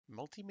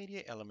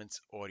multimedia elements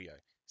audio,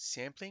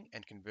 sampling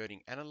and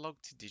converting analog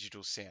to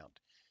digital sound.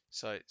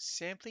 So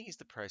sampling is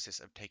the process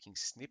of taking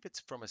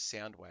snippets from a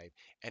sound wave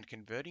and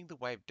converting the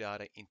wave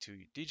data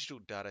into digital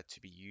data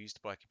to be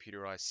used by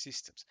computerized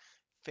systems.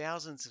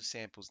 Thousands of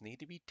samples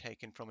need to be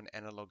taken from an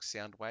analog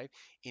sound wave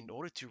in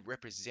order to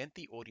represent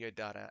the audio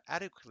data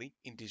adequately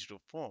in digital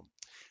form.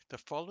 The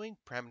following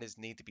parameters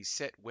need to be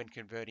set when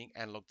converting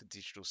analog to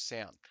digital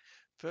sound.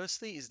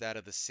 Firstly is that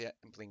of the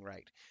sampling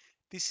rate.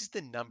 This is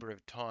the number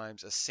of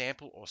times a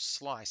sample or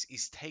slice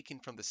is taken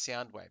from the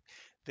sound wave.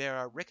 There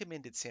are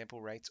recommended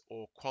sample rates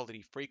or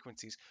quality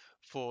frequencies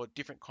for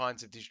different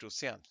kinds of digital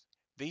sound.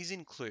 These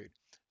include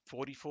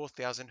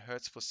 44,000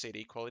 Hz for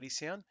CD quality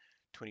sound,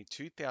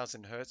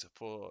 22,000 Hz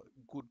for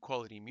good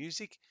quality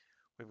music.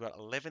 We've got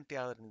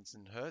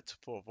 11,000 Hz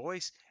for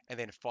voice, and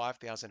then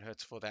 5,000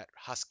 Hz for that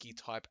husky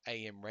type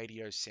AM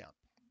radio sound.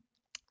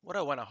 What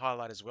I want to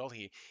highlight as well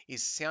here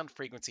is sound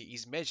frequency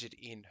is measured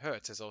in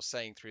hertz, as I was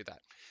saying through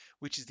that,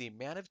 which is the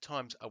amount of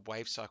times a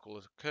wave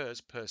cycle occurs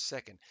per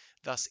second.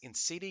 Thus, in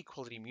CD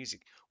quality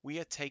music, we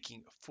are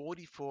taking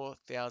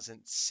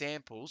 44,000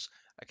 samples,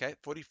 okay,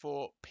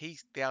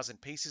 44,000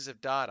 pieces of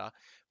data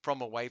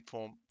from a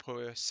waveform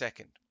per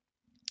second.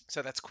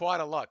 So that's quite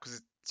a lot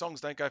because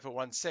songs don't go for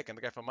 1 second,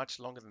 they go for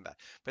much longer than that.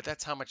 But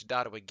that's how much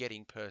data we're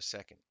getting per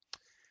second.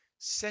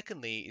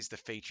 Secondly is the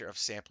feature of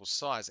sample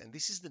size, and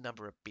this is the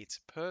number of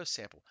bits per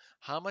sample.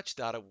 How much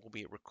data will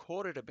be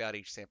recorded about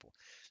each sample?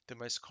 The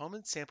most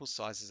common sample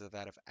sizes are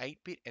that of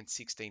 8-bit and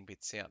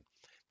 16-bit sound.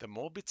 The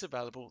more bits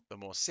available, the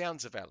more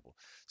sounds available.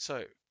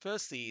 So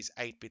firstly is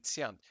 8-bit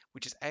sound,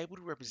 which is able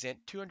to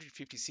represent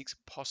 256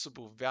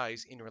 possible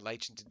values in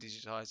relation to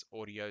digitized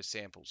audio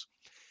samples.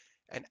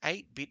 An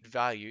 8-bit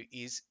value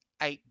is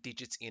 8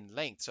 digits in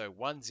length, so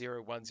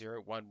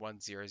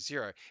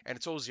 10101100, and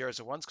it's all zeros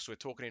and ones because we're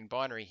talking in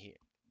binary here.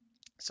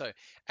 So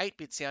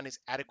 8-bit sound is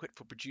adequate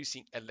for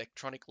producing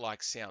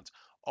electronic-like sounds,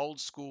 old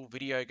school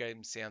video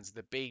game sounds,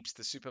 the beeps,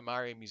 the Super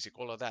Mario music,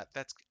 all of that.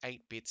 That's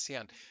 8-bit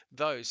sound.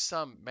 Though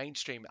some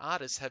mainstream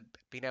artists have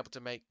been able to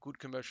make good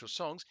commercial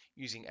songs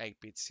using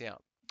 8-bit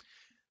sound.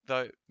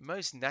 Though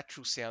most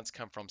natural sounds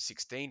come from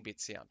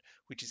 16-bit sound,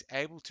 which is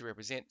able to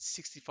represent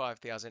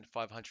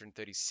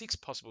 65,536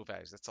 possible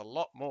values. That's a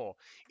lot more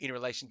in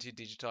relation to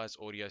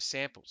digitized audio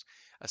samples.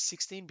 A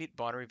 16-bit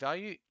binary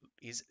value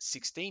is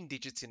 16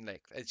 digits in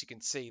length, as you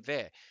can see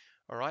there.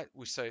 All right,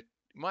 so it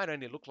might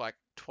only look like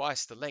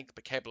twice the length,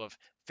 but capable of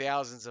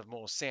thousands of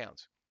more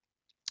sounds.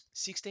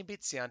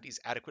 16-bit sound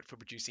is adequate for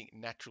producing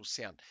natural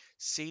sound,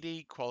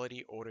 CD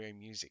quality audio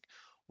music.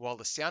 While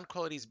the sound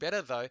quality is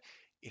better though,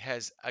 it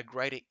has a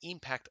greater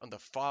impact on the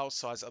file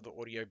size of the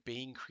audio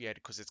being created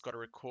because it's got to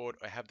record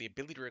or have the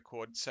ability to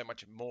record so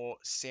much more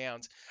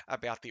sounds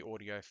about the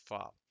audio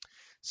file.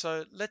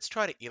 So let's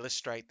try to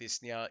illustrate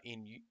this now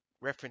in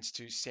reference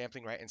to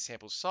sampling rate and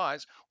sample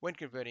size when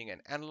converting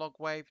an analog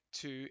wave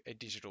to a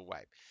digital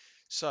wave.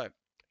 So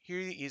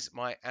here is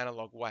my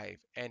analog wave,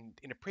 and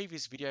in a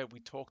previous video we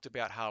talked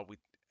about how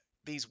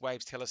these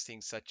waves tell us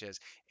things such as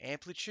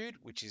amplitude,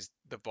 which is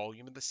the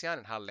volume of the sound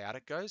and how loud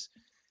it goes,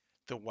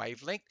 the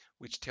wavelength,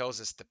 which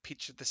tells us the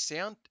pitch of the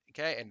sound,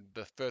 okay, and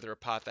the further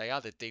apart they are,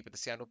 the deeper the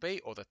sound will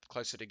be, or the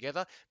closer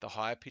together, the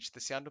higher pitch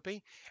the sound will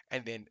be,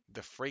 and then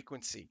the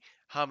frequency,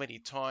 how many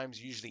times,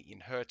 usually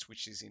in hertz,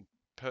 which is in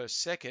per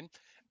second,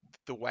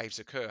 the waves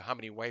occur, how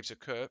many waves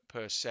occur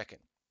per second.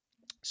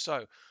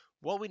 So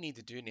what we need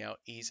to do now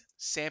is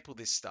sample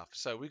this stuff.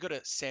 So we've got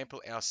to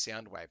sample our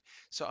sound wave.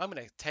 So I'm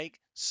going to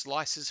take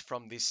slices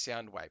from this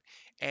sound wave,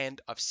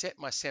 and I've set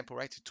my sample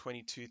rate to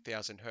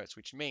 22,000 Hertz,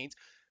 which means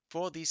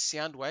for this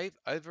sound wave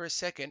over a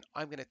second,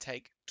 I'm going to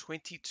take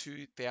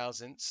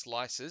 22,000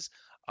 slices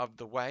of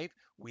the wave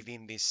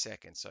within this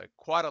second. So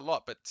quite a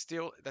lot, but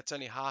still that's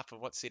only half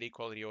of what CD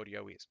quality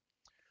audio is.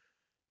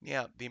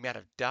 Now, the amount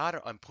of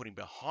data I'm putting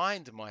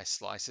behind my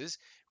slices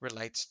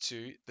relates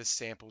to the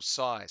sample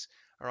size.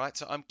 All right,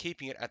 so I'm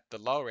keeping it at the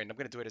lower end. I'm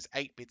going to do it as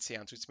 8-bit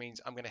sounds, which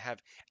means I'm going to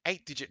have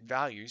 8-digit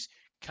values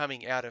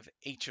coming out of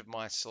each of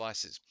my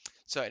slices.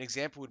 So an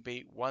example would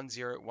be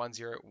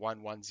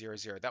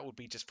 10101100. That would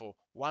be just for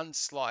one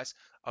slice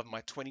of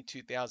my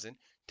 22,000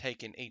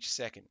 taken each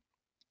second.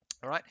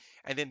 All right,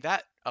 and then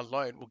that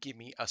alone will give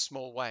me a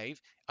small wave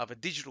of a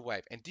digital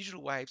wave, and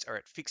digital waves are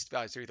at fixed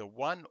values. They're either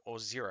 1 or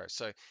 0.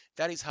 So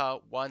that is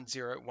how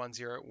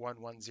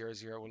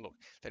 10101100 will look.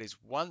 That is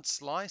one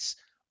slice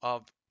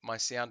of my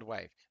sound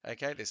wave.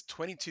 Okay, there's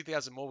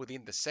 22,000 more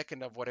within the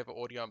second of whatever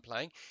audio I'm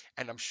playing,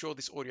 and I'm sure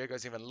this audio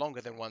goes even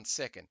longer than 1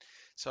 second.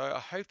 So I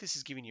hope this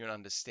has given you an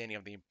understanding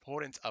of the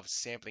importance of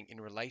sampling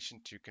in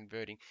relation to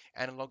converting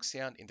analog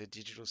sound into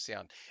digital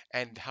sound,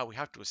 and how we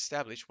have to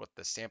establish what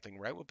the sampling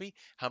rate will be,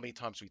 how many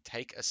times we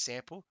take a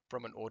sample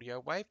from an audio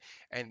wave,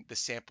 and the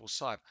sample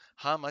size,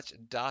 how much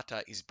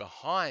data is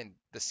behind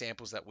the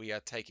samples that we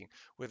are taking,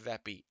 whether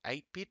that be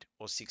 8-bit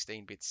or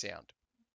 16-bit sound.